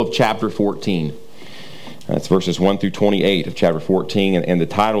of chapter 14. That's verses 1 through 28 of chapter 14. And the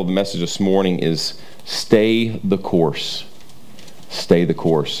title of the message this morning is Stay the Course. Stay the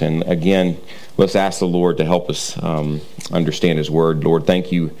course. And again, let's ask the Lord to help us understand His Word. Lord,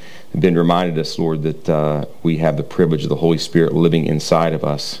 thank you. You've been reminded us, Lord, that we have the privilege of the Holy Spirit living inside of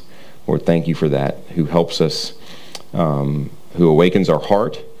us. Lord, thank you for that, who helps us, who awakens our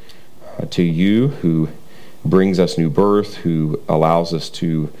heart to you, who brings us new birth, who allows us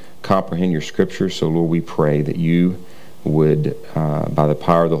to comprehend your Scriptures. So, Lord, we pray that you would, by the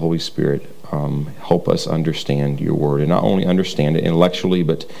power of the Holy Spirit, help us understand your Word. And not only understand it intellectually,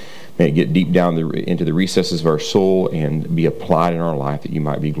 but may it get deep down into the recesses of our soul and be applied in our life, that you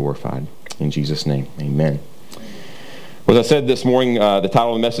might be glorified. In Jesus' name, amen. Well, as I said this morning, the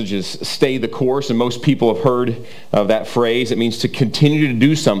title of the message is Stay the Course, and most people have heard of that phrase. It means to continue to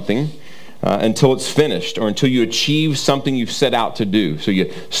do something until it's finished, or until you achieve something you've set out to do. So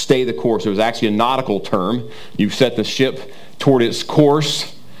you stay the course. It was actually a nautical term. You've set the ship toward its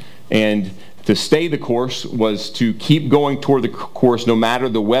course, and to stay the course was to keep going toward the course no matter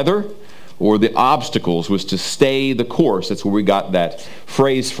the weather or the obstacles, was to stay the course. That's where we got that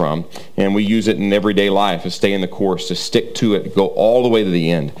phrase from, and we use it in everyday life, to stay in the course, to stick to it, go all the way to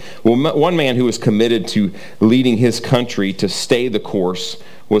the end. Well, one man who was committed to leading his country to stay the course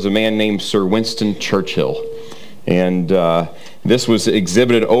was a man named Sir Winston Churchill. And this was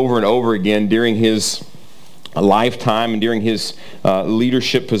exhibited over and over again during his lifetime and during his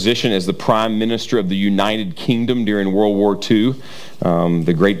leadership position as the Prime Minister of the United Kingdom during World War II,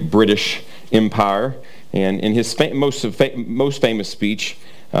 the great British Empire. And in his most famous speech,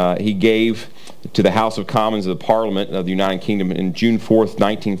 he gave to the House of Commons of the Parliament of the United Kingdom in June 4th,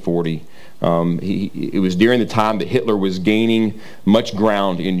 1940. It was during the time that Hitler was gaining much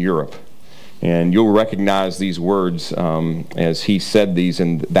ground in Europe. And you'll recognize these words as he said these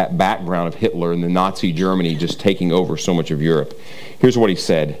in that background of Hitler and the Nazi Germany just taking over so much of Europe. Here's what he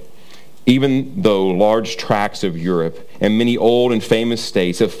said. Even though large tracts of Europe and many old and famous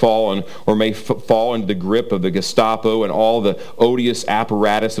states have fallen or may fall into the grip of the Gestapo and all the odious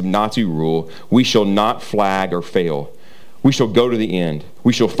apparatus of Nazi rule, we shall not flag or fail. We shall go to the end.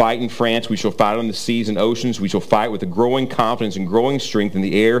 We shall fight in France. We shall fight on the seas and oceans. We shall fight with a growing confidence and growing strength in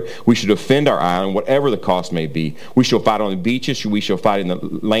the air. We shall defend our island, whatever the cost may be. We shall fight on the beaches. We shall fight in the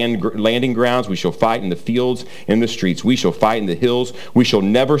landing grounds. We shall fight in the fields, in the streets. We shall fight in the hills. We shall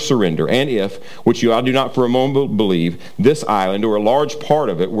never surrender. And if, which I do not for a moment believe, this island or a large part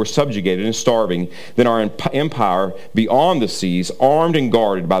of it were subjugated and starving, then our empire beyond the seas, armed and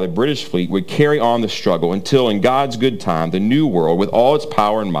guarded by the British fleet, would carry on the struggle until, in God's good time, the new world, with all its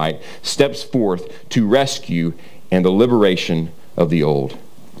power and might, steps forth to rescue and the liberation of the old.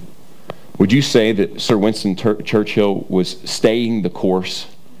 Would you say that Sir Winston Churchill was staying the course?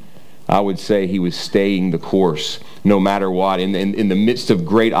 I would say he was staying the course no matter what. In the midst of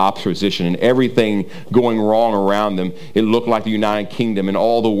great opposition and everything going wrong around them, it looked like the United Kingdom and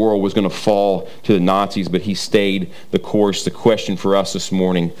all the world was going to fall to the Nazis, but he stayed the course. The question for us this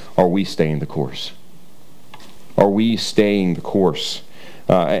morning, are we staying the course? Are we staying the course?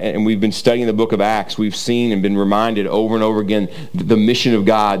 And we've been studying the book of Acts. We've seen and been reminded over and over again the mission of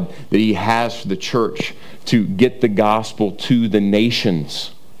God that He has for the church to get the gospel to the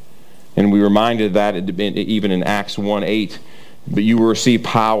nations. And we reminded that even in Acts 1:8. But you will receive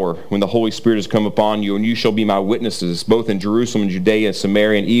power when the Holy Spirit has come upon you, and you shall be my witnesses, both in Jerusalem and Judea and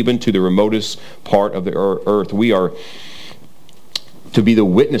Samaria, and even to the remotest part of the earth. We are to be the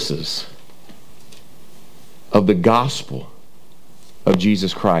witnesses of the gospel of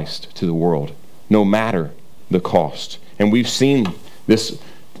Jesus Christ to the world, no matter the cost. And we've seen this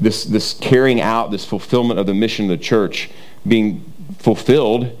carrying out, this fulfillment of the mission of the church being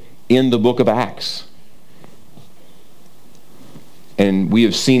fulfilled in the book of Acts. And we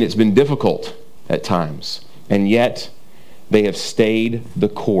have seen it's been difficult at times, and yet they have stayed the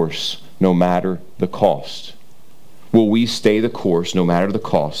course no matter the cost. Will we stay the course no matter the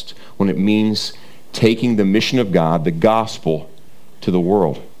cost when it means taking the mission of God, the gospel, to the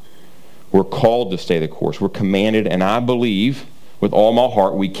world? We're called to stay the course. We're commanded, and I believe with all my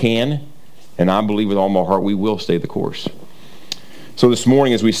heart we can, and I believe with all my heart we will stay the course. So this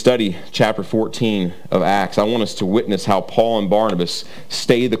morning as we study chapter 14 of Acts, I want us to witness how Paul and Barnabas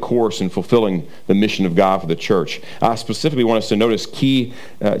stay the course in fulfilling the mission of God for the church. I specifically want us to notice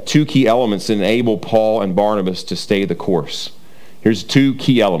two key elements that enable Paul and Barnabas to stay the course. Here's two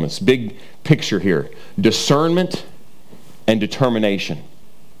key elements. Big picture here. Discernment and determination.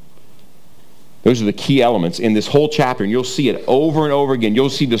 Those are the key elements in this whole chapter, and you'll see it over and over again.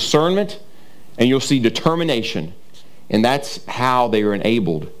 You'll see discernment and you'll see determination And that's how they are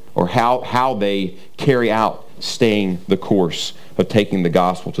enabled, or how they carry out staying the course of taking the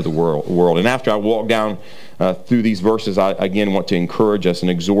gospel to the world. And after I walk down through these verses, I again want to encourage us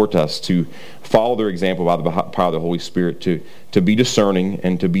and exhort us to follow their example by the power of the Holy Spirit, to be discerning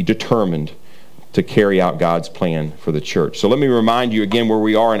and to be determined to carry out God's plan for the church. So let me remind you again where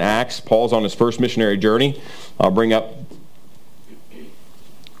we are in Acts. Paul's on his first missionary journey. I'll bring up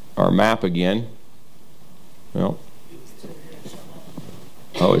our map again. Well,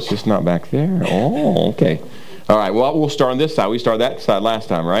 oh, it's just not back there. Oh, okay. All right, well, we'll start on this side. We started that side last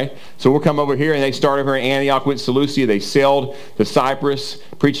time, right? So we'll come over here, and they started over in Antioch with Seleucia. They sailed to Cyprus,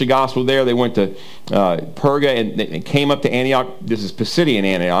 preached the gospel there. They went to Perga, and they came up to Antioch. This is Pisidian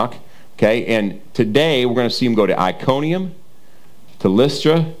Antioch, okay? And today, we're going to see them go to Iconium, to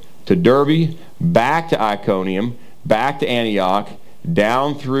Lystra, to Derbe, back to Iconium, back to Antioch,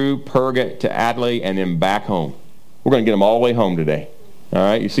 down through Perga to Adelaide, and then back home. We're going to get them all the way home today. All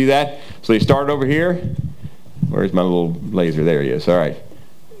right, you see that? So they started over here. Where's my little laser? There he is. All right.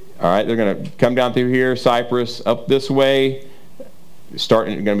 All right, they're going to come down through here, Cyprus, up this way.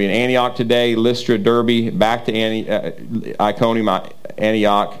 Going to be in Antioch today, Lystra, Derbe, back to Iconium,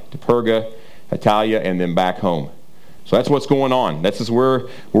 Antioch, to Perga, Italia, and then back home. So that's what's going on. This is where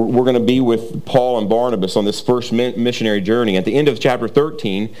we're going to be with Paul and Barnabas on this first missionary journey. At the end of chapter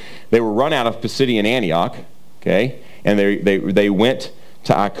 13, they were run out of Pisidian Antioch, okay, and they went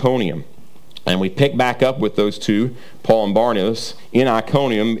to Iconium. And we pick back up with those two, Paul and Barnabas, in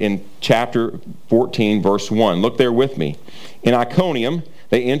Iconium in chapter 14, verse 1. Look there with me. In Iconium,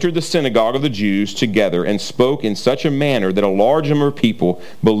 they entered the synagogue of the Jews together and spoke in such a manner that a large number of people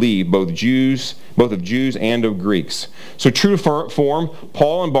believed, both of Jews and of Greeks. So true to form,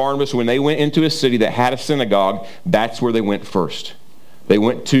 Paul and Barnabas, when they went into a city that had a synagogue, that's where they went first. They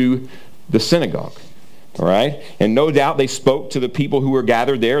went to the synagogue. All right? And no doubt they spoke to the people who were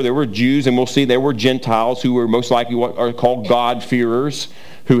gathered there. There were Jews, and we'll see there were Gentiles who were most likely what are called God-fearers,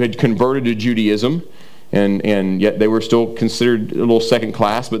 who had converted to Judaism, and yet they were still considered a little second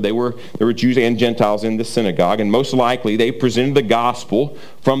class, but there were Jews and Gentiles in the synagogue, and most likely they presented the gospel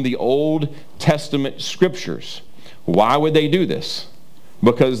from the Old Testament scriptures. Why would they do this?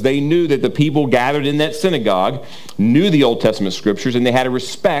 Because they knew that the people gathered in that synagogue knew the Old Testament scriptures, and they had a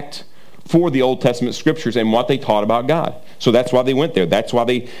respect for the Old Testament scriptures and what they taught about God. So that's why they went there. That's why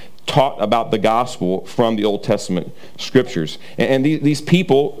they taught about the gospel from the Old Testament scriptures. And these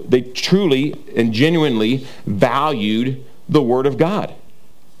people, they truly and genuinely valued the Word of God.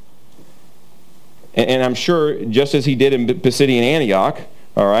 And I'm sure, just as he did in Pisidian Antioch,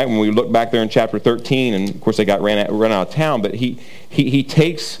 all right, when we look back there in chapter 13, and of course they got run out of town, but he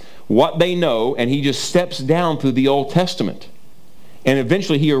takes what they know and he just steps down through the Old Testament. And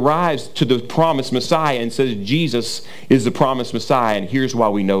eventually he arrives to the promised Messiah and says Jesus is the promised Messiah, and here's why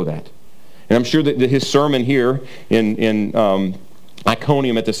we know that. And I'm sure that his sermon here in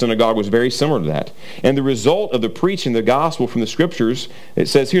Iconium at the synagogue was very similar to that. And the result of the preaching the gospel from the scriptures, it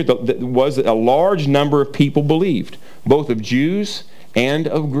says here, was that a large number of people believed, both of Jews and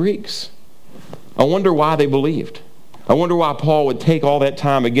of Greeks. I wonder why they believed. I wonder why Paul would take all that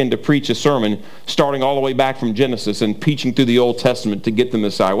time again to preach a sermon starting all the way back from Genesis and preaching through the Old Testament to get the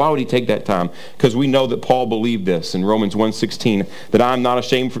Messiah. Why would he take that time? Because we know that Paul believed this in Romans 1:16, that I am not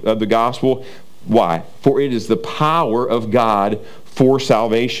ashamed of the gospel. Why? For it is the power of God for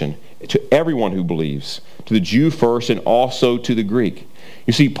salvation to everyone who believes, to the Jew first and also to the Greek.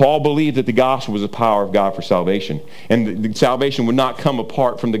 You see, Paul believed that the gospel was the power of God for salvation, and the salvation would not come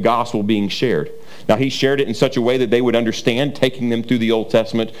apart from the gospel being shared. Now, he shared it in such a way that they would understand, taking them through the Old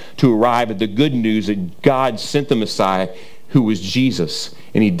Testament to arrive at the good news that God sent the Messiah, who was Jesus,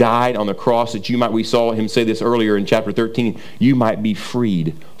 and he died on the cross that we saw him say this earlier in chapter 13, you might be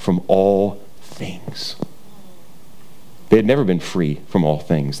freed from all things. They had never been free from all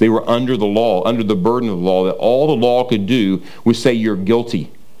things. They were under the law, under the burden of the law, that all the law could do was say you're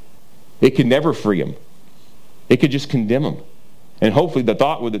guilty. It could never free them. It could just condemn them. And hopefully the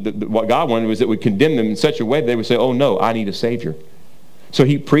thought with what God wanted was that it would condemn them in such a way that they would say, oh no, I need a Savior. So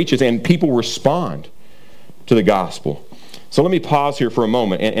he preaches and people respond to the gospel. So let me pause here for a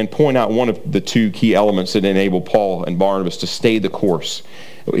moment and point out one of the two key elements that enable Paul and Barnabas to stay the course.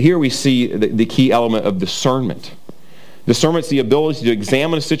 Here we see the key element of discernment. Discernment is the ability to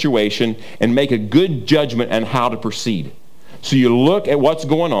examine a situation and make a good judgment on how to proceed. So you look at what's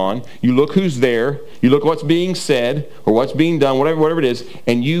going on, you look who's there, you look what's being said or what's being done, whatever it is,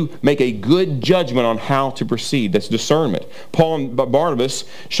 and you make a good judgment on how to proceed. That's discernment. Paul and Barnabas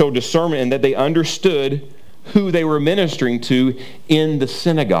showed discernment in that they understood who they were ministering to in the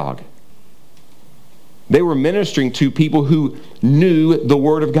synagogue. They were ministering to people who knew the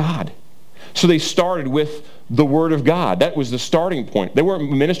Word of God. So they started with the Word of God. That was the starting point. They weren't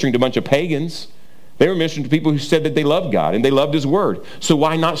ministering to a bunch of pagans. They were ministering to people who said that they loved God and they loved His Word. So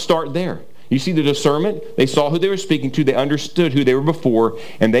why not start there? You see the discernment? They saw who they were speaking to. They understood who they were before,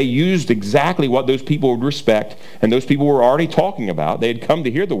 and they used exactly what those people would respect, and those people were already talking about. They had come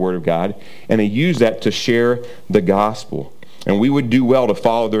to hear the Word of God, and they used that to share the gospel. And we would do well to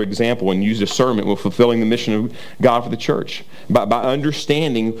follow their example and use discernment with fulfilling the mission of God for the church by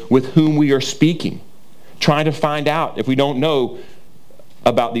understanding with whom we are speaking, trying to find out, if we don't know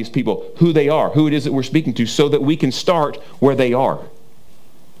about these people, who they are, who it is that we're speaking to, so that we can start where they are,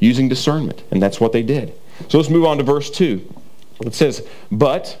 using discernment. And that's what they did. So let's move on to verse 2. It says,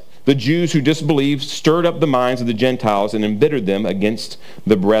 "But the Jews who disbelieved stirred up the minds of the Gentiles and embittered them against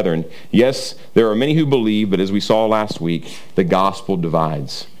the brethren." Yes, there are many who believe, but as we saw last week, the gospel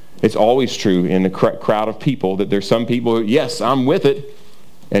divides. It's always true in the crowd of people that there's some people who, yes, I'm with it,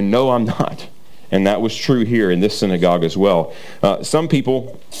 and no, I'm not. And that was true here in this synagogue as well. Some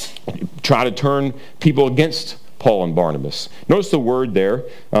people try to turn people against Paul and Barnabas. Notice the word there,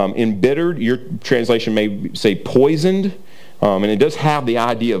 embittered. Your translation may say poisoned. And it does have the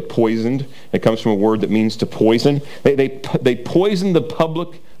idea of poisoned. It comes from a word that means to poison. They poisoned the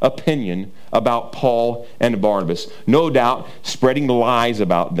public opinion about Paul and Barnabas. No doubt spreading lies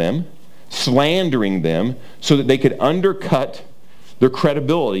about them, slandering them, so that they could undercut their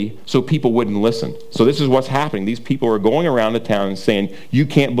credibility so people wouldn't listen. So this is what's happening. These people are going around the town and saying, you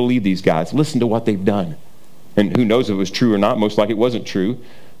can't believe these guys. Listen to what they've done. And who knows if it was true or not. Most likely it wasn't true.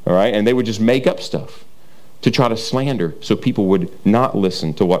 All right? And they would just make up stuff to try to slander so people would not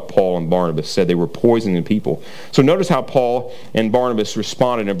listen to what Paul and Barnabas said. They were poisoning people. So notice how Paul and Barnabas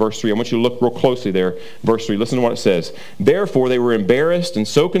responded in verse 3. I want you to look real closely there. Verse 3, listen to what it says. "Therefore they were embarrassed and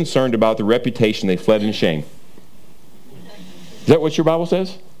so concerned about the reputation they fled in shame." Is that what your Bible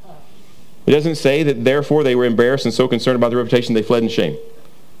says? It doesn't say that therefore they were embarrassed and so concerned about the reputation they fled in shame.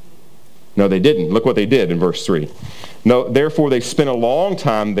 No, they didn't. Look what they did in verse 3. "No, therefore they spent a long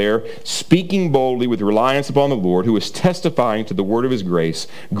time there, speaking boldly with reliance upon the Lord, who is testifying to the word of His grace,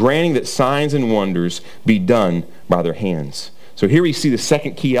 granting that signs and wonders be done by their hands." So here we see the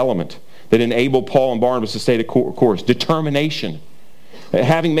second key element that enabled Paul and Barnabas to stay the course: determination.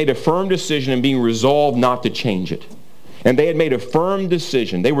 Having made a firm decision and being resolved not to change it. And they had made a firm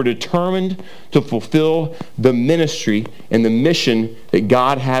decision. They were determined to fulfill the ministry and the mission that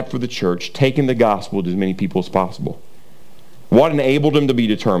God had for the church, taking the gospel to as many people as possible. What enabled them to be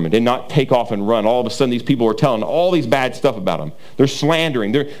determined and not take off and run? All of a sudden these people are telling all these bad stuff about them. They're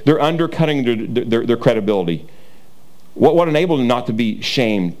slandering. They're undercutting their credibility. What enabled them not to be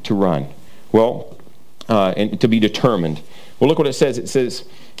shamed to run? Well, and to be determined. Well, look what it says. It says,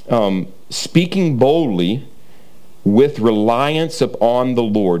 speaking boldly with reliance upon the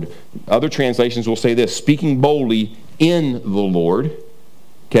Lord. Other translations will say this, speaking boldly in the Lord.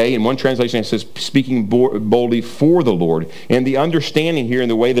 Okay, in one translation it says speaking boldly for the Lord. And the understanding here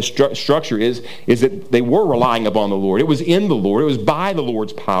and the way the structure is that they were relying upon the Lord. It was in the Lord. It was by the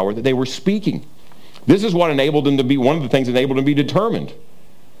Lord's power that they were speaking. This is what enabled them to be, one of the things that enabled them to be determined.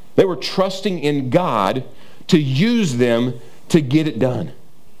 They were trusting in God to use them to get it done,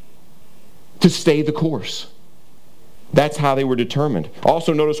 to stay the course. That's how they were determined.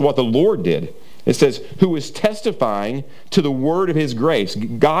 Also notice what the Lord did. It says, who was testifying to the word of His grace.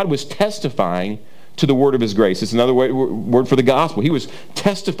 God was testifying to the word of His grace. It's another word for the gospel. He was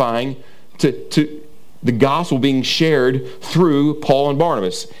testifying to the gospel being shared through Paul and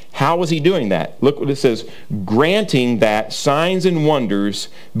Barnabas. How was He doing that? Look what it says, granting that signs and wonders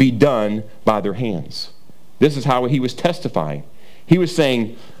be done by their hands. This is how He was testifying. He was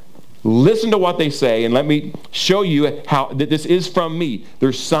saying, listen to what they say and let me show you how that this is from me.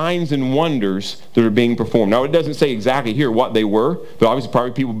 There's signs and wonders that are being performed. Now, it doesn't say exactly here what they were. But obviously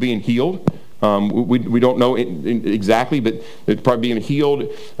probably people being healed. We don't know exactly, but they're probably being healed.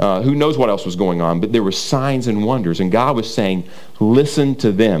 Who knows what else was going on. But there were signs and wonders. And God was saying, listen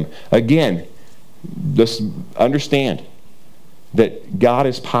to them. Again, just understand that God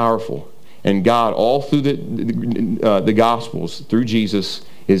is powerful. And God, all through the Gospels, through Jesus,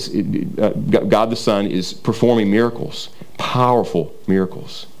 God the Son is performing miracles, powerful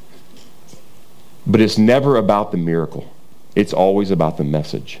miracles. But it's never about the miracle. It's always about the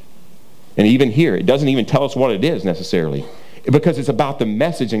message. And even here, it doesn't even tell us what it is necessarily, because it's about the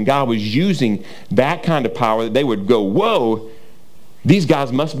message, and God was using that kind of power that they would go, whoa, these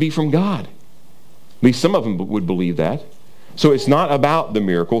guys must be from God. At least some of them would believe that. So it's not about the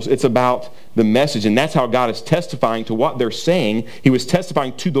miracles, it's about the message. And that's how God is testifying to what they're saying. He was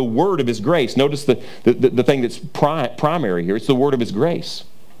testifying to the word of his grace. Notice the thing that's primary here. It's the word of his grace.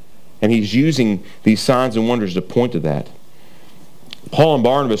 And he's using these signs and wonders to point to that. Paul and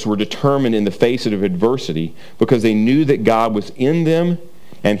Barnabas were determined in the face of adversity because they knew that God was in them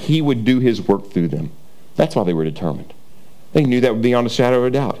and he would do his work through them. That's why they were determined. They knew that beyond a shadow of a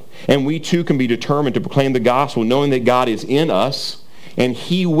doubt. And we too can be determined to proclaim the gospel, knowing that God is in us and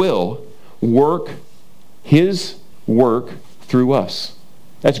he will work his work through us.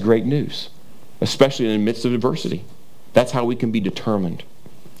 That's great news, especially in the midst of adversity. That's how we can be determined.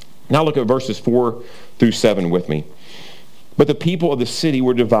 Now look at verses 4 through 7 with me. But the people of the city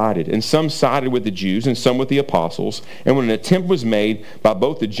were divided, and some sided with the Jews and some with the apostles. And when an attempt was made by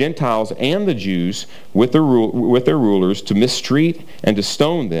both the Gentiles and the Jews with their rulers to mistreat and to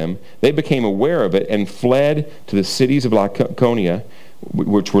stone them, they became aware of it and fled to the cities of Lycaonia,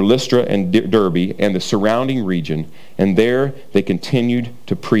 which were Lystra and Derbe and the surrounding region. And there they continued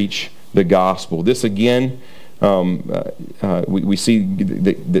to preach the gospel. This again, we see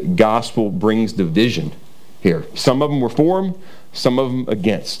the gospel brings division here. Some of them were for him, some of them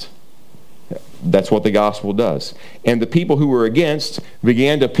against. That's what the gospel does. And the people who were against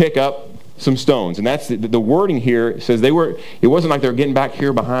began to pick up some stones. And that's the wording here says it wasn't like they were getting back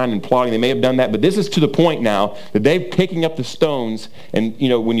here behind and plotting. They may have done that, but this is to the point now that they're picking up the stones. And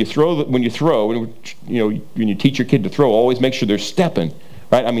when you teach your kid to throw, always make sure they're stepping,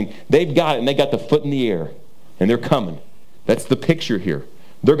 right? I mean, they've got it and they got the foot in the air and they're coming. That's the picture here.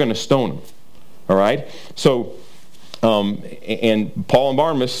 They're going to stone them. All right? So, and Paul and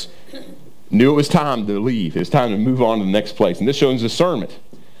Barnabas knew it was time to leave. It was time to move on to the next place. And this shows discernment.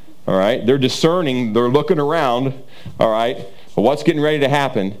 All right? They're discerning. They're looking around. All right? What's getting ready to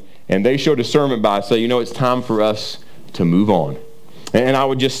happen? And they show discernment by saying, it's time for us to move on. And I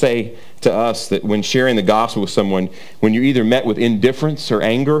would just say to us that when sharing the gospel with someone, when you're either met with indifference or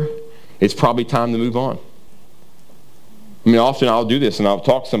anger, it's probably time to move on. I mean, often I'll do this and I'll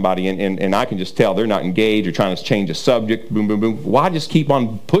talk to somebody and I can just tell they're not engaged or trying to change a subject, boom, boom, boom. Why just keep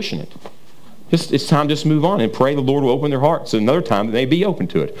on pushing it? It's time to just move on and pray the Lord will open their hearts another time that they be open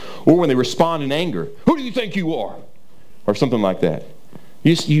to it. Or when they respond in anger, who do you think you are? Or something like that.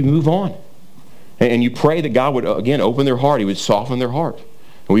 You move on. And you pray that God would, again, open their heart. He would soften their heart.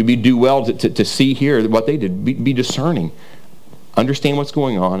 And we'd do well to see here what they did. Be discerning. Understand what's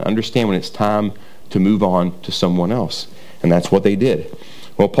going on. Understand when it's time to move on to someone else. And that's what they did.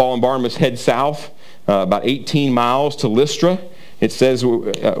 Well, Paul and Barnabas head south about 18 miles to Lystra. It says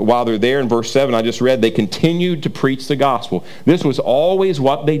while they're there in verse 7, I just read, they continued to preach the gospel. This was always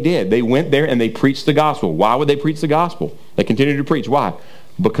what they did. They went there and they preached the gospel. Why would they preach the gospel? They continued to preach. Why?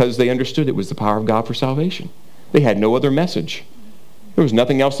 Because they understood it was the power of God for salvation. They had no other message. There was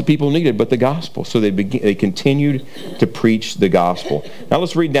nothing else the people needed but the gospel. So they continued to preach the gospel. Now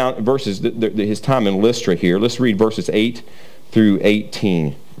let's read down verses, his time in Lystra here. Let's read verses 8 through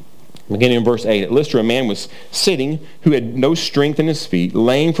 18. Beginning in verse 8, at Lystra a man was sitting who had no strength in his feet,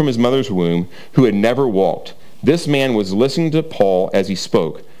 lame from his mother's womb, who had never walked. This man was listening to Paul as he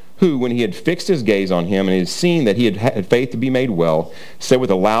spoke, who, when he had fixed his gaze on him and had seen that he had faith to be made well, said with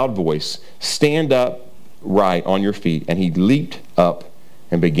a loud voice, "Stand up right on your feet." And he leaped up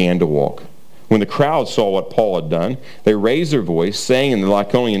and began to walk. When the crowd saw what Paul had done, they raised their voice, saying in the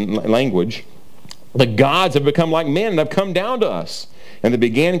Lycaonian language, "The gods have become like men and have come down to us." And they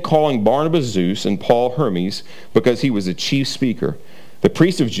began calling Barnabas Zeus and Paul Hermes, because he was the chief speaker. The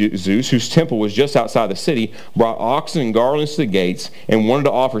priest of Zeus, whose temple was just outside the city, brought oxen and garlands to the gates and wanted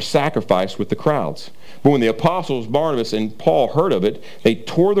to offer sacrifice with the crowds. But when the apostles Barnabas and Paul heard of it, they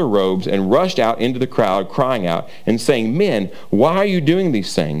tore their robes and rushed out into the crowd, crying out and saying, "Men, why are you doing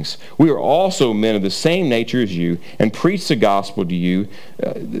these things? We are also men of the same nature as you, and preach the gospel to you,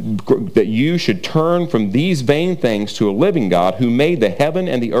 that you should turn from these vain things to a living God, who made the heaven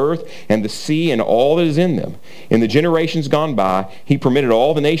and the earth and the sea and all that is in them. In the generations gone by, he permitted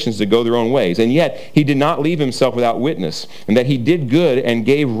all the nations to go their own ways, and yet he did not leave himself without witness, and that he did good and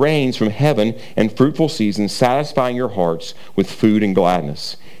gave rains from heaven and fruitful seasons, satisfying your hearts with food and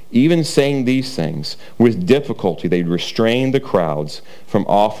gladness." Even saying these things, with difficulty they restrained the crowds from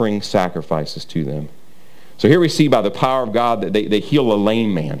offering sacrifices to them. So here we see by the power of God that they heal a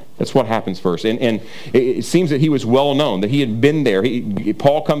lame man. That's what happens first. And it seems that he was well known, that he had been there.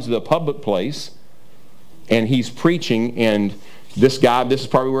 Paul comes to the public place, and he's preaching, and this is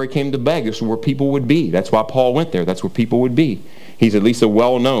probably where he came to beg. This is where people would be. That's why Paul went there. That's where people would be. He's at least a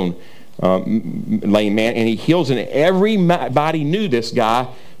well-known lame man, and he heals, and everybody knew this guy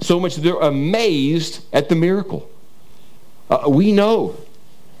so much that they're amazed at the miracle. We know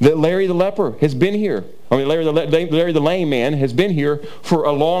that Larry the leper has been here. I mean, Larry the lame man has been here for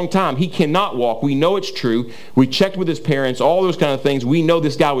a long time. He cannot walk. We know it's true. We checked with his parents, all those kind of things. We know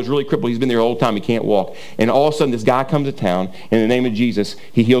this guy was really crippled. He's been there the whole time. He can't walk. And all of a sudden, this guy comes to town. In the name of Jesus,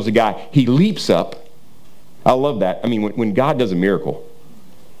 he heals the guy. He leaps up. I love that. I mean, when God does a miracle,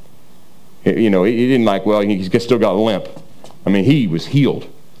 he didn't like, well, he's still got a limp. I mean, he was healed.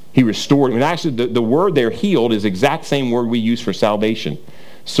 He restored him. And actually, the word there, healed, is the exact same word we use for salvation.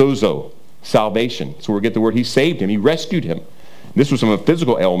 Sozo, salvation. So we get the word, he saved him. He rescued him. This was from a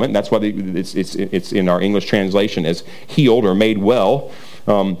physical ailment. That's why it's in our English translation as healed or made well.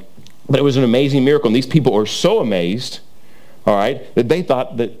 But it was an amazing miracle. And these people are so amazed, all right, that they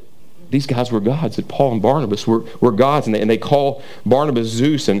thought that these guys were gods, that Paul and Barnabas were gods. And they call Barnabas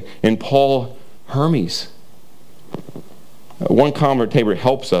Zeus and Paul Hermes. One commentator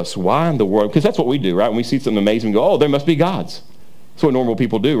helps us. Why in the world? Because that's what we do, right? When we see something amazing, we go, oh, there must be gods. That's what normal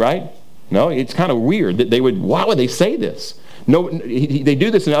people do, right? No, it's kind of weird that why would they say this? No, they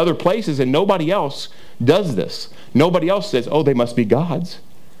do this in other places and nobody else does this. Nobody else says, oh, they must be gods.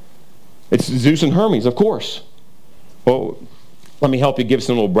 It's Zeus and Hermes, of course. Well, let me help you give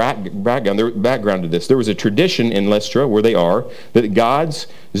some little background to this. There was a tradition in Lystra, where they are, that gods,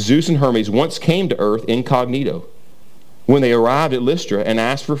 Zeus and Hermes, once came to earth incognito. When they arrived at Lystra and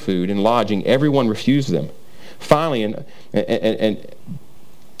asked for food and lodging, everyone refused them. Finally,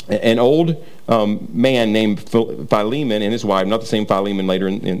 an old man named Philemon and his wife, not the same Philemon later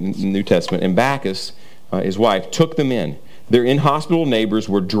in the New Testament, and Bacchus, his wife, took them in. Their inhospitable neighbors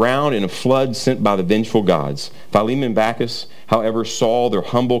were drowned in a flood sent by the vengeful gods. Philemon and Bacchus, however, saw their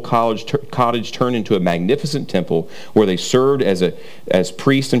humble cottage turn into a magnificent temple where they served as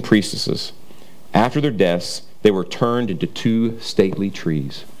priests and priestesses. After their deaths, they were turned into 2 stately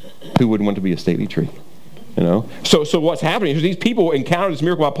trees. Who wouldn't want to be a stately tree? So what's happening is these people encountered this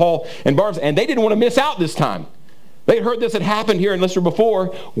miracle by Paul and Barnabas, and they didn't want to miss out this time. They heard this had happened here in Lystra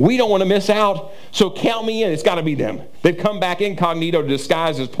before. We don't want to miss out, so count me in. It's got to be them. They've come back incognito to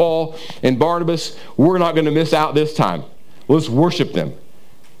disguise as Paul and Barnabas. We're not going to miss out this time. Let's worship them.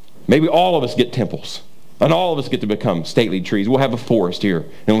 Maybe all of us get temples, and all of us get to become stately trees. We'll have a forest here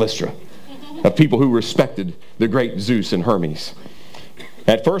in Lystra of people who respected the great Zeus and Hermes.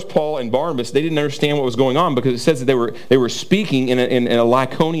 At first, Paul and Barnabas, they didn't understand what was going on because it says that they were speaking in a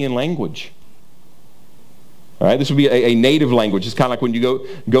Lycaonian language. All right, this would be a native language. It's kind of like when you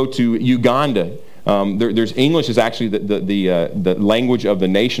go to Uganda. There's English is actually the language of the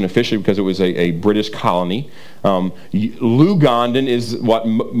nation officially because it was a British colony. Lugandan is what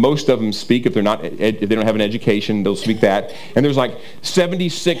most of them speak if they don't have an education, they'll speak that. And there's like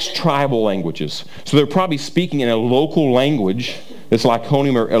 76 tribal languages. So they're probably speaking in a local language, this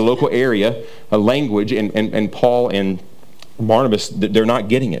Lyconium or a local area, a language, and Paul and Barnabas, they're not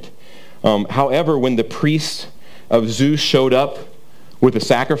getting it. However, when the priests of Zeus showed up with a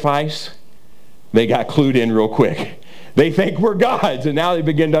sacrifice, they got clued in real quick. They think we're gods, and now they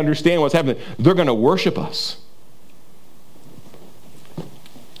begin to understand what's happening. They're going to worship us.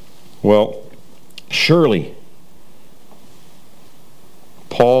 Well, surely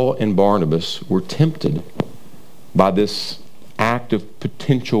Paul and Barnabas were tempted by this act of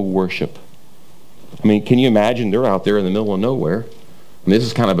potential worship. I mean, can you imagine? They're out there in the middle of nowhere. I mean, this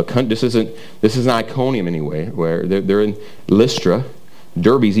is kind of this isn't Iconium anyway, where they're in Lystra.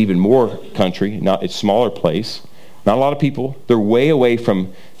 Derbe's even more country, it's a smaller place. Not a lot of people. They're way away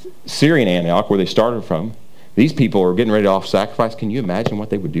from Syrian Antioch, where they started from. These people are getting ready to offer sacrifice. Can you imagine what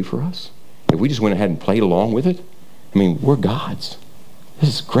they would do for us if we just went ahead and played along with it? I mean, we're gods.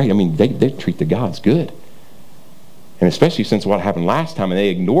 This is great. I mean, they treat the gods good. And especially since what happened last time and they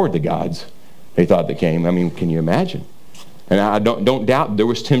ignored the gods they thought they came. I mean, can you imagine? And I don't doubt there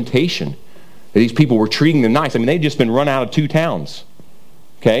was temptation that these people were treating them nice. I mean, they'd just been run out of 2 towns.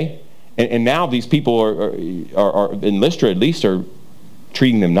 Okay? And now these people are in Lystra at least are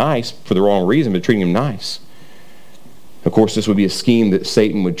treating them nice for the wrong reason, but treating them nice. Of course, this would be a scheme that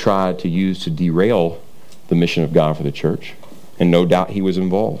Satan would try to use to derail the mission of God for the church. And no doubt he was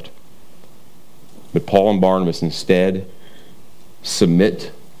involved. But Paul and Barnabas instead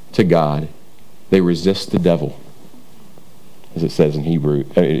submit to God. They resist the devil. As it says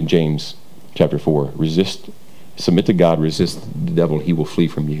in James chapter 4. Submit to God, resist the devil, and he will flee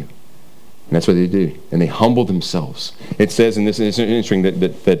from you. And that's what they do. And they humble themselves. It says, and this is interesting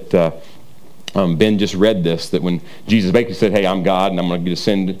that Ben just read this, that when Jesus basically said, hey, I'm God, and I'm going to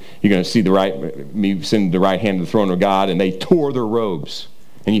send, you're going to see me send the right hand to the throne of God, and they tore their robes.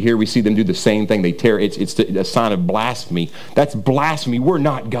 And we see them do the same thing. They tear, it's a sign of blasphemy. That's blasphemy. We're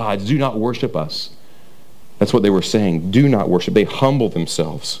not gods. Do not worship us. That's what they were saying. Do not worship. They humbled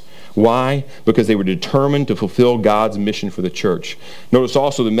themselves. Why? Because they were determined to fulfill God's mission for the church. Notice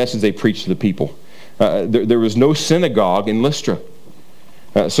also the message they preached to the people. There was no synagogue in Lystra.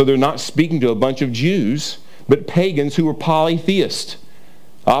 So they're not speaking to a bunch of Jews, but pagans who were polytheists.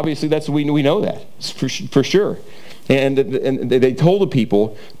 Obviously, we know that for sure. And they told the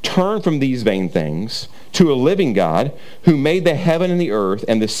people, turn from these vain things to a living God who made the heaven and the earth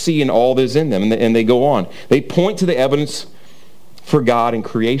and the sea and all that is in them. And they go on. They point to the evidence for God in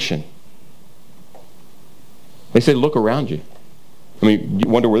creation. They say, look around you. I mean, you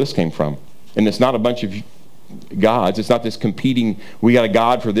wonder where this came from. And it's not a bunch of gods. It's not this competing, we got a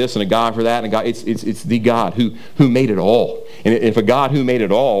God for this and a God for that. And a God. It's the God who made it all. And if a God who made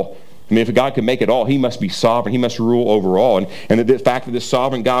it all, I mean, if a God could make it all, he must be sovereign. He must rule over all. And the fact that this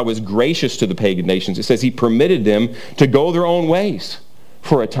sovereign God was gracious to the pagan nations, it says he permitted them to go their own ways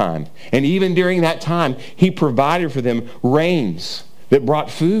for a time. And even during that time, he provided for them rains that brought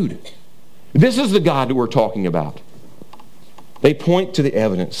food. This is the God that we're talking about. They point to the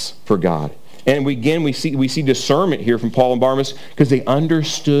evidence for God. And we see discernment here from Paul and Barnabas because they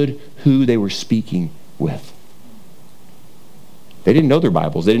understood who they were speaking with. They didn't know their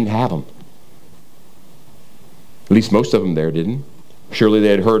Bibles. They didn't have them. At least most of them there didn't. Surely they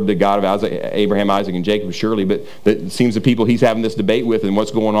had heard the God of Abraham, Isaac, and Jacob, surely, but it seems the people he's having this debate with and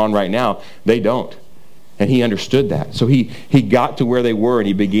what's going on right now, they don't. And he understood that. So he got to where they were, and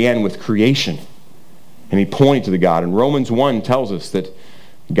he began with creation. And he pointed to the God. And Romans 1 tells us that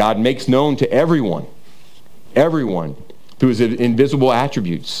God makes known to everyone, through his invisible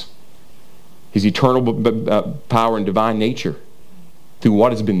attributes, his eternal power and divine nature, through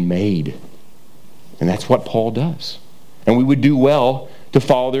what has been made. And that's what Paul does. And we would do well to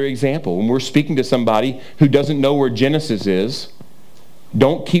follow their example. When we're speaking to somebody who doesn't know where Genesis is,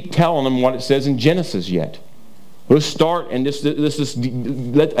 don't keep telling them what it says in Genesis yet. Let's start and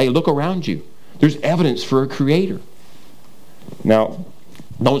hey, look around you. There's evidence for a creator. Now,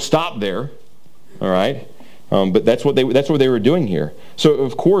 don't stop there, all right? But that's what they were doing here. So,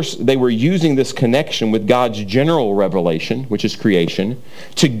 of course, they were using this connection with God's general revelation, which is creation,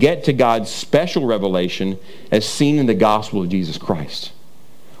 to get to God's special revelation as seen in the gospel of Jesus Christ.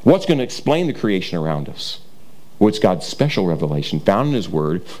 What's going to explain the creation around us? Well, it's God's special revelation found in his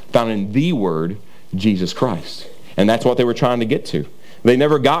word, found in the word, Jesus Christ. And that's what they were trying to get to. They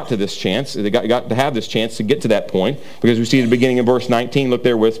never got to this chance. They got to have this chance to get to that point because we see at the beginning of verse 19, look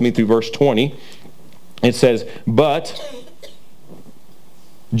there with me through verse 20. It says, but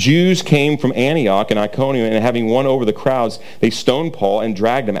Jews came from Antioch and Iconium, and having won over the crowds, they stoned Paul and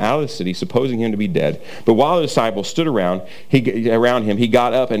dragged him out of the city, supposing him to be dead. But while the disciples stood around him, he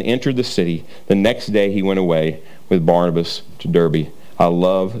got up and entered the city. The next day he went away with Barnabas to Derbe. I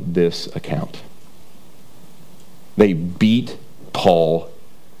love this account. They beat Paul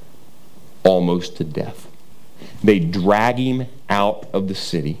almost to death. They drag him out of the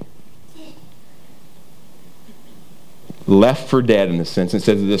city. Left for dead in the sense. It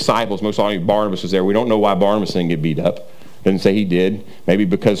says the disciples, most likely Barnabas was there. We don't know why Barnabas didn't get beat up. Doesn't say he did. Maybe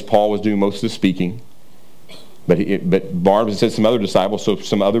because Paul was doing most of the speaking. But Barnabas said some other disciples, so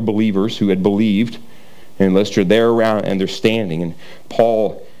some other believers who had believed in Lystra, they're around and they're standing. And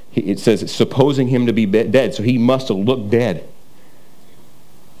Paul, it says, supposing him to be dead. So he must have looked dead.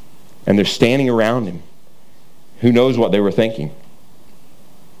 And they're standing around him. Who knows what they were thinking?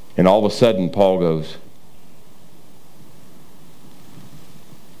 And all of a sudden, Paul goes,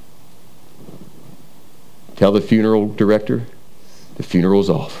 tell the funeral director, the funeral's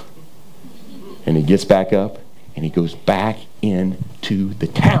off. And he gets back up, and he goes back into the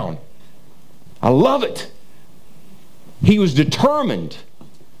town. I love it. He was determined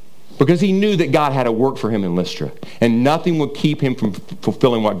because he knew that God had a work for him in Lystra. And nothing would keep him from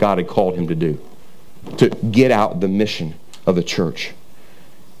fulfilling what God had called him to do, to get out the mission of the church.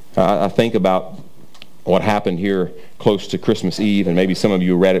 I think about what happened here close to Christmas Eve, and maybe some of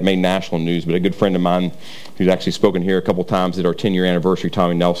you read it, made national news, but a good friend of mine who's actually spoken here a couple times at our 10-year anniversary,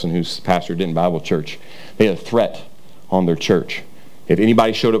 Tommy Nelson, who's pastor at Denton Bible Church, they had a threat on their church. If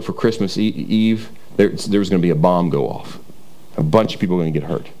anybody showed up for Christmas Eve, there was going to be a bomb go off. A bunch of people were going to get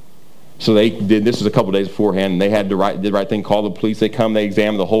hurt. So they did, this was a couple days beforehand, and they had did the right thing, call the police. They come, they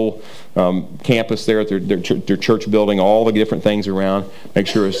examine the whole campus there at their church building, all the different things around, make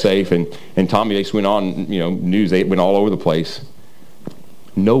sure it's safe. And Tommy Bates went on, news, they went all over the place.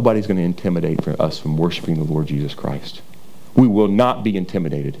 Nobody's going to intimidate us from worshiping the Lord Jesus Christ. We will not be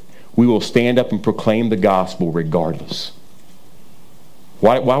intimidated. We will stand up and proclaim the gospel regardless.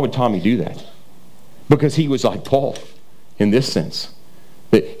 Why would Tommy do that? Because he was like Paul in this sense.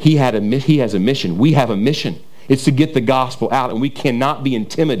 That he has a mission. We have a mission. It's to get the gospel out, and we cannot be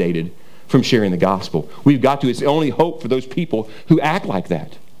intimidated from sharing the gospel. We've got to. It's the only hope for those people who act like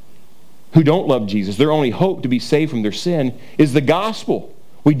that, who don't love Jesus. Their only hope to be saved from their sin is the gospel.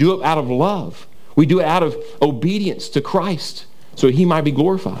 We do it out of love. We do it out of obedience to Christ so he might be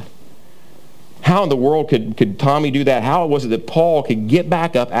glorified. How in the world could Tommy do that? How was it that Paul could get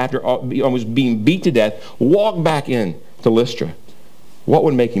back up after almost being beat to death, walk back in to Lystra? What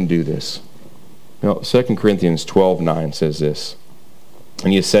would make him do this? Well, 2 Corinthians 12:9 says this,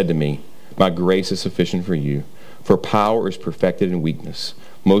 "And he has said to me, my grace is sufficient for you, for power is perfected in weakness.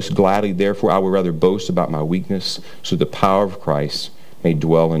 Most gladly, therefore, I would rather boast about my weakness, so the power of Christ may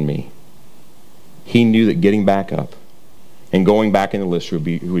dwell in me." He knew that getting back up and going back into Lystra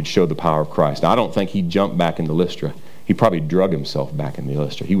would show the power of Christ. Now, I don't think he jumped back into Lystra. He probably drug himself back into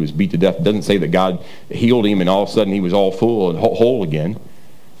Lystra. He was beat to death. It doesn't say that God healed him and all of a sudden he was all full and whole again.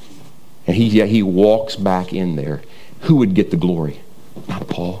 And he walks back in there. Who would get the glory? Not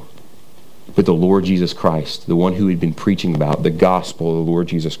Paul, but the Lord Jesus Christ, the one who had been preaching about the gospel of the Lord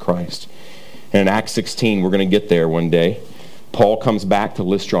Jesus Christ. And in Acts 16, we're going to get there one day. Paul comes back to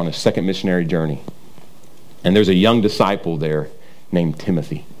Lystra on his second missionary journey. And there's a young disciple there named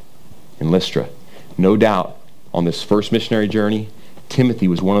Timothy in Lystra. No doubt, on this first missionary journey, Timothy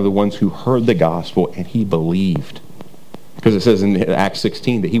was one of the ones who heard the gospel and he believed. Because it says in Acts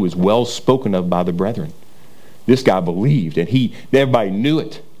 16 that he was well spoken of by the brethren. This guy believed, and everybody knew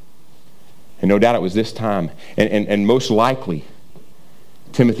it. And no doubt it was this time. And most likely,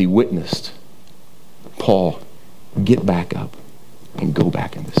 Timothy witnessed Paul get back up and go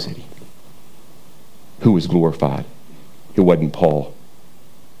back in the city. Who was glorified? It wasn't Paul.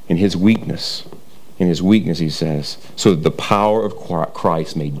 In his weakness, he says, so that the power of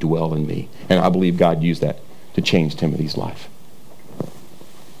Christ may dwell in me. And I believe God used that to change Timothy's life.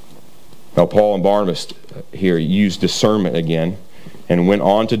 Now, Paul and Barnabas here used discernment again and went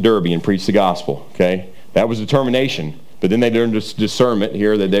on to Derbe and preached the gospel. Okay, that was determination. But then they learned this discernment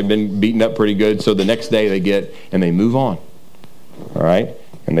here that they've been beaten up pretty good. So the next day they move on. All right,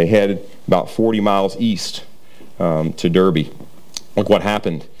 and they head about 40 miles east to Derbe. Look what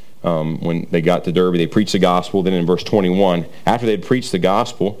happened when they got to Derbe. They preached the gospel. Then in verse 21, after they had preached the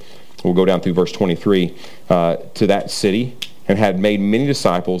gospel, we'll go down through verse 23, to that city, and had made many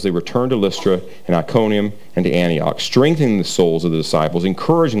disciples, they returned to Lystra and Iconium and to Antioch, strengthening the souls of the disciples,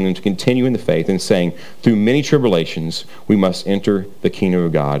 encouraging them to continue in the faith, and saying, through many tribulations we must enter the kingdom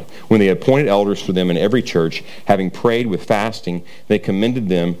of God. When they appointed elders for them in every church, having prayed with fasting, they commended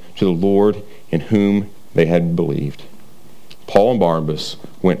them to the Lord in whom they had believed. Paul and Barnabas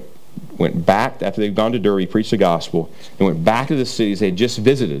went back after they'd gone to Derbe, preached the gospel, and went back to the cities they had just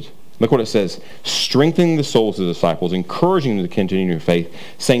visited. Look what it says, strengthening the souls of the disciples, encouraging them to continue in their faith,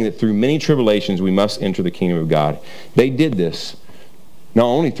 saying that through many tribulations we must enter the kingdom of God. They did this not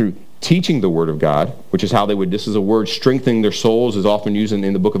only through teaching the word of God, which is how they would, this is a word, strengthening their souls, is often used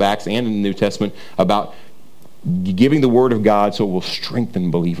in the book of Acts and in the New Testament, about giving the word of God so it will strengthen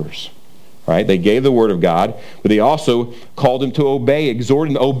believers. Right? They gave the word of God, but they also called them to obey,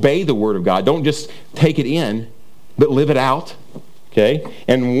 exhorting them to obey the word of God. Don't just take it in, but live it out. Okay?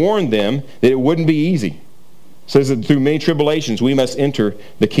 And warned them that it wouldn't be easy. It says that through many tribulations we must enter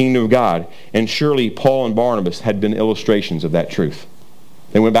the kingdom of God. And surely Paul and Barnabas had been illustrations of that truth.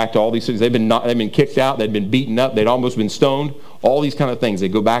 They went back to all these cities. They'd been kicked out. They'd been beaten up. They'd almost been stoned. All these kind of things. They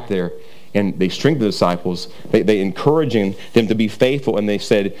go back there and they strengthen the disciples. They encouraging them to be faithful. And they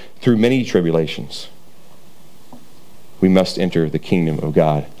said, through many tribulations we must enter the kingdom of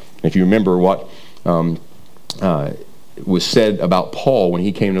God. And if you remember what was said about Paul when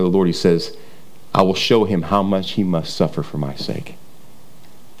he came to the Lord, he says, I will show him how much he must suffer for my sake.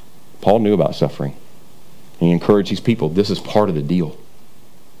 Paul knew about suffering. And he encouraged these people. This is part of the deal.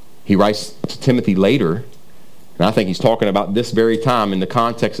 He writes to Timothy later, and I think he's talking about this very time in the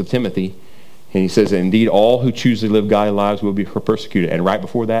context of Timothy, and he says, indeed, all who choose to live godly lives will be persecuted. And right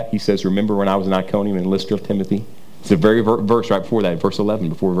before that, he says, remember when I was in Iconium and Lystra, Timothy? It's the very verse right before that, verse 11,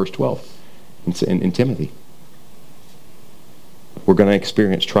 before verse 12, in Timothy. We're going to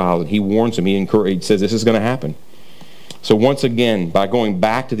experience trials. And he warns them. He says this is going to happen. So once again, by going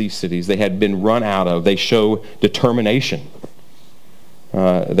back to these cities they had been run out of, they show determination.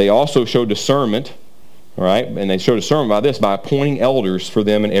 They also show discernment. All right? And they show discernment by this, by appointing elders for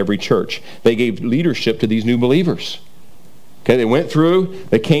them in every church. They gave leadership to these new believers. Okay, they went through,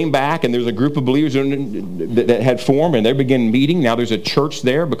 they came back, and there's a group of believers that had formed, and they began meeting. Now there's a church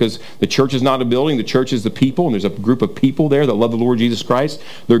there, because the church is not a building, the church is the people, and there's a group of people there that love the Lord Jesus Christ.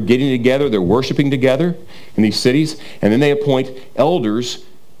 They're getting together, they're worshiping together in these cities, and then they appoint elders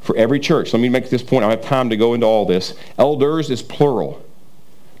for every church. Let me make this point. I don't have time to go into all this. Elders is plural.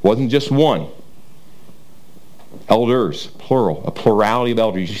 It wasn't just one. Elders, plural. A plurality of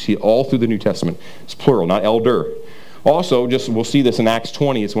elders. You see it all through the New Testament. It's plural, not elder. Also, we'll see this in Acts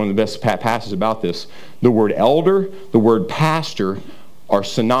 20. It's one of the best passages about this. The word elder, the word pastor are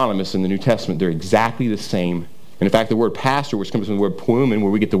synonymous in the New Testament. They're exactly the same. And in fact, the word pastor, which comes from the word poimen,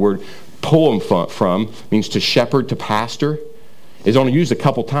 where we get the word poem from, means to shepherd, to pastor, is only used a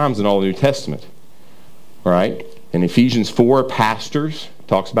couple times in all the New Testament. All right? In Ephesians 4, pastors,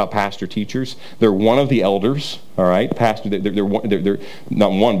 talks about pastor teachers. They're one of the elders, all right? Pastor, they're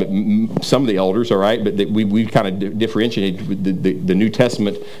not one, but some of the elders, all right? But we kind of differentiate. The New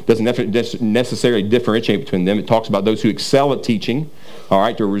Testament doesn't necessarily differentiate between them. It talks about those who excel at teaching, all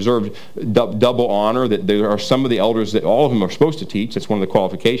right, to reserve double honor. That there are some of the elders that all of them are supposed to teach. That's one of the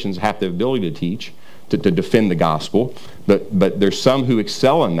qualifications, have the ability to teach, to defend the gospel. But there's some who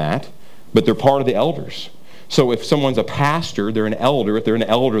excel in that, but they're part of the elders. So if someone's a pastor, they're an elder. If they're an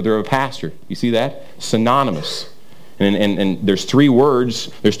elder, they're a pastor. You see that? Synonymous. And there's three words.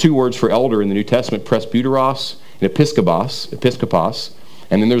 There's two words for elder in the New Testament, presbyteros and episkopos.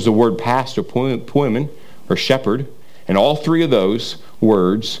 And then there's the word pastor, poimen, or shepherd. And all three of those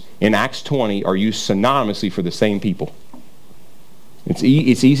words in Acts 20 are used synonymously for the same people. It's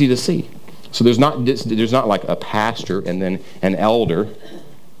easy to see. So there's not like a pastor and then an elder.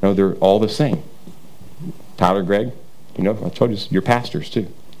 No, they're all the same. Tyler, Greg, I told you, you're pastors too.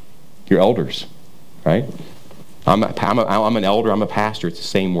 You're elders, right? I'm an elder, I'm a pastor. It's the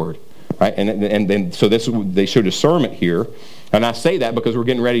same word, right? And then so they show discernment here. And I say that because we're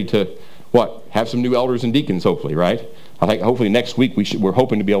getting ready to, have some new elders and deacons, hopefully, right? I think hopefully next week we're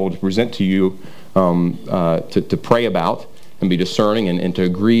hoping to be able to present to you, to pray about and be discerning and to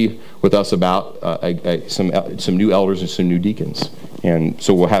agree with us about some new elders and some new deacons. And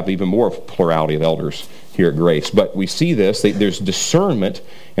so we'll have even more plurality of elders here at Grace. But we see this, there's discernment,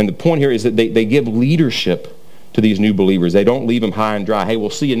 and the point here is that they give leadership to these new believers. They don't leave them high and dry. Hey, we'll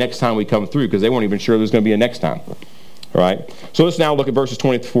see you next time we come through, because they weren't even sure there's going to be a next time. All right? So let's now look at verses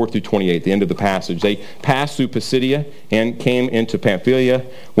 24 through 28, the end of the passage. They passed through Pisidia and came into Pamphylia.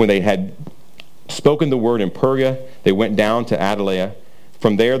 When they had spoken the word in Perga, they went down to Attalia.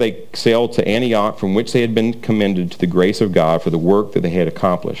 From there they sailed to Antioch, from which they had been commended to the grace of God for the work that they had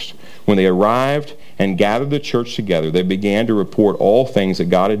accomplished. When they arrived and gathered the church together, they began to report all things that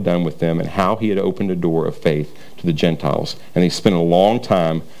God had done with them and how he had opened a door of faith to the Gentiles. And they spent a long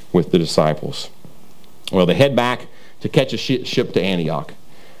time with the disciples. Well, they head back to catch a ship to Antioch,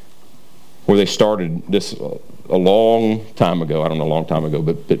 where they started this a long time ago. I don't know, a long time ago,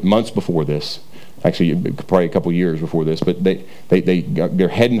 but months before this. Actually, probably a couple years before this. But they're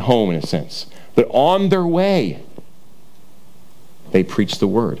heading home in a sense. But on their way, they preach the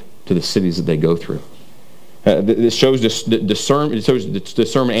word to the cities that they go through. This shows discernment. It shows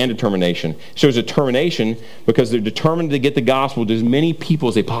discernment and determination. It shows determination because they're determined to get the gospel to as many people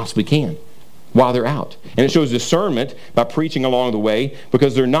as they possibly can while they're out. And it shows discernment by preaching along the way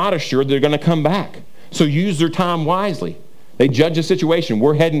because they're not assured they're going to come back. So use their time wisely. They judge the situation.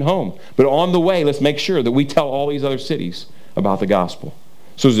 We're heading home. But on the way, let's make sure that we tell all these other cities about the gospel.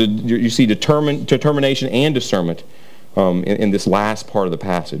 So you see determination and discernment in this last part of the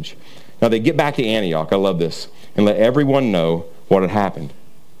passage. Now they get back to Antioch. I love this. And let everyone know what had happened.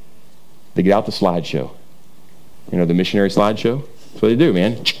 They get out the slideshow. The missionary slideshow? That's what they do,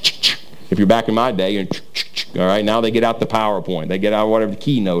 man. If you're back in my day, all right, now they get out the PowerPoint. They get out whatever the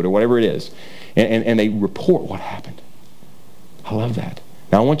keynote or whatever it is. And they report what happened. I love that.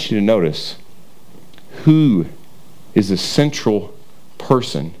 Now I want you to notice who is the central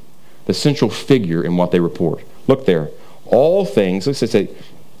person, the central figure in what they report. Look there. All things, let's say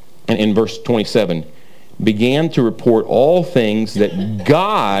in verse 27, began to report all things that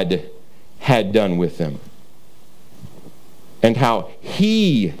God had done with them and how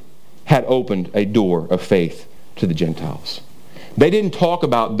he had opened a door of faith to the Gentiles. They didn't talk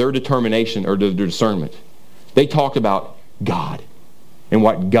about their determination or their discernment. They talked about God and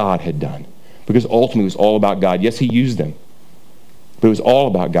what God had done. Because ultimately it was all about God. Yes, he used them. But it was all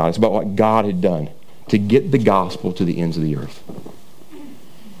about God. It's about what God had done to get the gospel to the ends of the earth.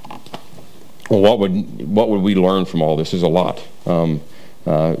 Well, what would we learn from all this? There's a lot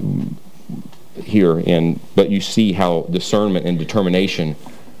here. But you see how discernment and determination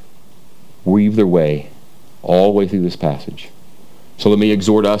weave their way all the way through this passage. So let me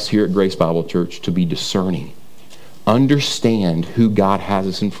exhort us here at Grace Bible Church to be discerning. Understand who God has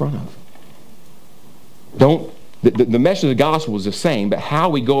us in front of. The message of the gospel is the same, but how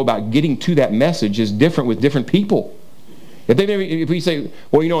we go about getting to that message is different with different people. If we say,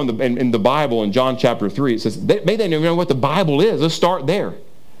 well, in the Bible, in John chapter 3, it says, maybe they don't know what the Bible is. Let's start there.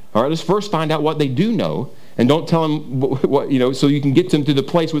 All right, let's first find out what they do know, and don't tell them what, so you can get them to the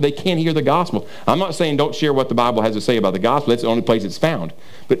place where they can't hear the gospel. I'm not saying don't share what the Bible has to say about the gospel. That's the only place it's found.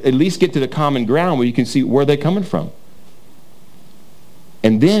 But at least get to the common ground where you can see where they're coming from.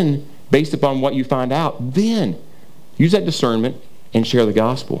 And then, based upon what you find out, then use that discernment and share the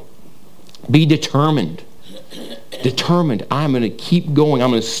gospel. Be determined. Determined. I'm going to keep going. I'm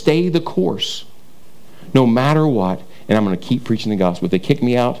going to stay the course no matter what, and I'm going to keep preaching the gospel. If they kick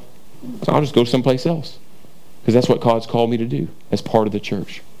me out, so I'll just go someplace else, because that's what God's called me to do as part of the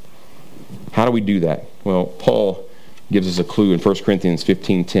church. How do we do that? Well, Paul gives us a clue in 1 Corinthians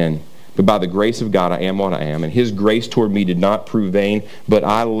 15:10. But by the grace of God I am what I am, and his grace toward me did not prove vain, but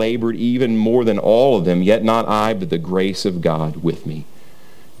I labored even more than all of them, yet not I, but the grace of God with me.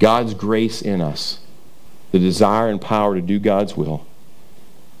 God's grace in us, the desire and power to do God's will,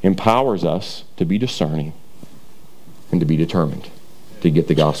 empowers us to be discerning and to be determined to get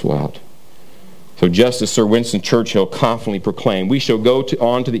the gospel out. So just as Sir Winston Churchill confidently proclaimed, we shall go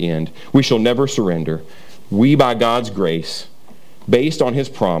on to the end. We shall never surrender. We, by God's grace, based on his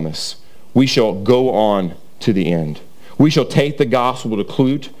promise, we shall go on to the end. We shall take the gospel to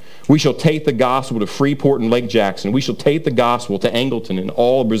Clute. We shall take the gospel to Freeport and Lake Jackson. We shall take the gospel to Angleton and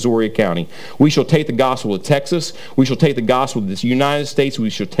all of Brazoria County. We shall take the gospel to Texas. We shall take the gospel to the United States. We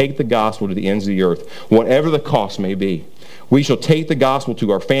shall take the gospel to the ends of the earth, whatever the cost may be. We shall take the gospel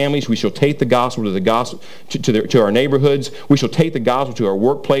to our families. We shall take the gospel to our neighborhoods. We shall take the gospel to our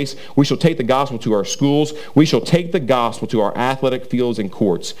workplace. We shall take the gospel to our schools. We shall take the gospel to our athletic fields and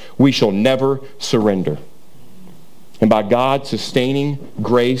courts. We shall never surrender. And by God's sustaining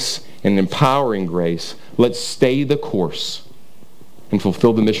grace and empowering grace, let's stay the course and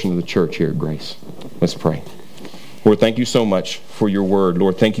fulfill the mission of the church here at Grace. Let's pray. Lord, thank you so much for your word.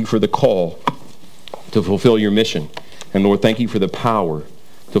 Lord, thank you for the call to fulfill your mission. And Lord, thank you for the power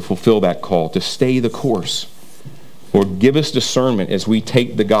to fulfill that call, to stay the course. Lord, give us discernment as we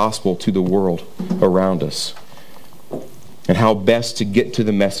take the gospel to the world around us, and how best to get to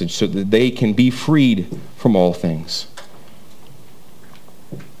the message so that they can be freed from all things.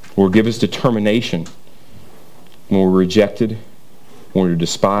 Lord, give us determination when we're rejected, when we're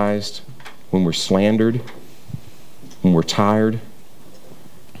despised, when we're slandered, when we're tired.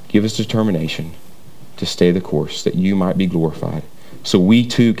 Give us determination to stay the course, that you might be glorified, so we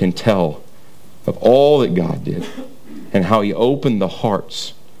too can tell of all that God did and how he opened the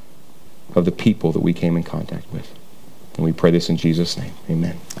hearts of the people that we came in contact with. And we pray this in Jesus' name.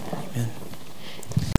 Amen. Amen.